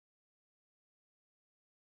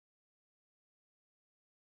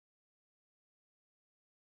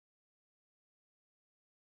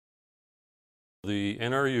The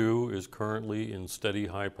NRU is currently in steady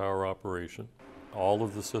high power operation. All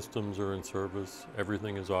of the systems are in service,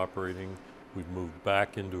 everything is operating. We've moved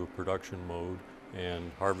back into a production mode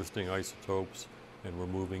and harvesting isotopes, and we're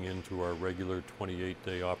moving into our regular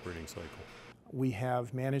 28-day operating cycle. We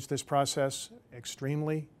have managed this process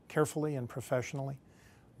extremely carefully and professionally,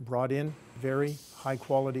 brought in very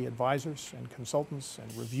high-quality advisors and consultants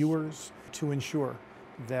and reviewers to ensure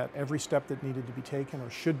that every step that needed to be taken or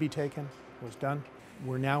should be taken was done.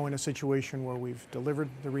 We're now in a situation where we've delivered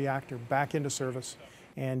the reactor back into service,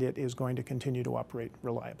 and it is going to continue to operate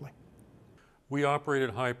reliably. We operate at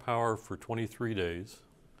high power for 23 days,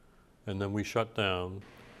 and then we shut down,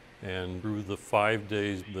 and through the 5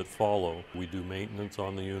 days that follow, we do maintenance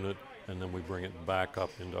on the unit, and then we bring it back up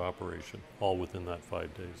into operation, all within that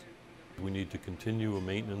 5 days. We need to continue a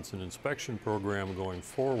maintenance and inspection program going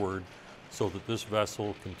forward so that this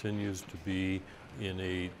vessel continues to be in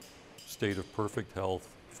a state of perfect health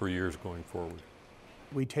for years going forward.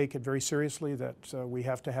 We take it very seriously that we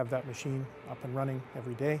have to have that machine up and running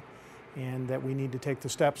every day, and that we need to take the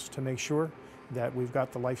steps to make sure that we've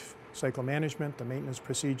got the life cycle management, the maintenance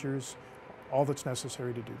procedures, all that's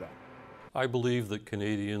necessary to do that. I believe that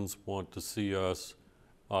Canadians want to see us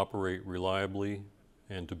operate reliably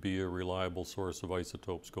and to be a reliable source of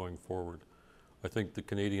isotopes going forward. I think the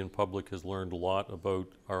Canadian public has learned a lot about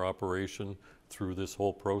our operation through this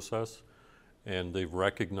whole process, and they've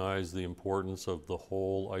recognized the importance of the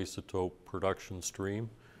whole isotope production stream.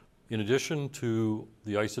 In addition to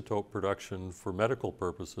the isotope production for medical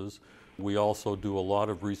purposes, we also do a lot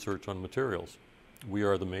of research on materials. We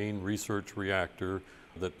are the main research reactor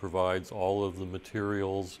that provides all of the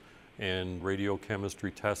materials and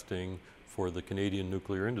radiochemistry testing for the Canadian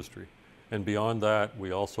nuclear industry. And beyond that,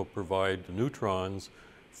 we also provide neutrons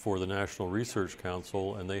for the National Research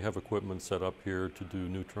Council, and they have equipment set up here to do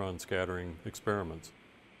neutron scattering experiments.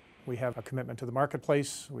 We have a commitment to the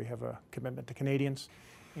marketplace, we have a commitment to Canadians,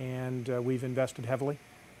 and we've invested heavily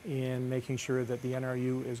in making sure that the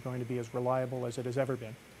NRU is going to be as reliable as it has ever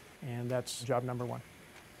been, and that's job number one.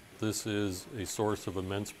 This is a source of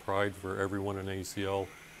immense pride for everyone in AECL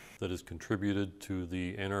that has contributed to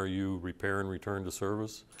the NRU repair and return to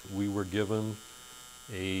service. We were given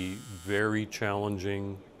a very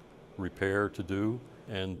challenging repair to do,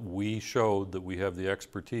 and we showed that we have the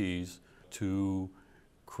expertise to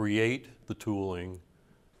create the tooling,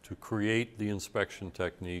 to create the inspection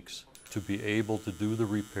techniques, to be able to do the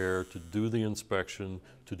repair, to do the inspection,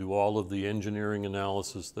 to do all of the engineering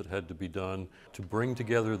analysis that had to be done, to bring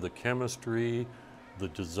together the chemistry, the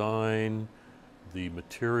design, the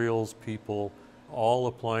materials people, all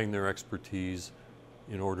applying their expertise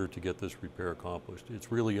in order to get this repair accomplished.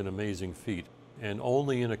 It's really an amazing feat. And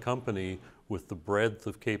only in a company with the breadth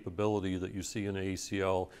of capability that you see in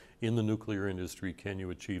AECL in the nuclear industry can you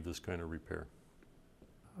achieve this kind of repair.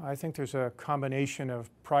 I think there's a combination of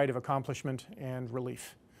pride of accomplishment and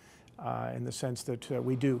relief in the sense that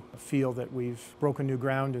we do feel that we've broken new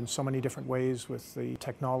ground in so many different ways with the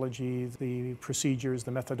technology, the procedures, the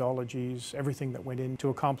methodologies, everything that went into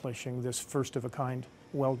accomplishing this first-of-a-kind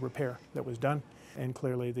weld repair that was done. And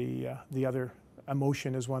clearly the other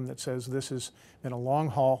emotion is one that says this has been a long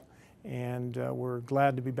haul, and we're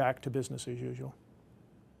glad to be back to business as usual.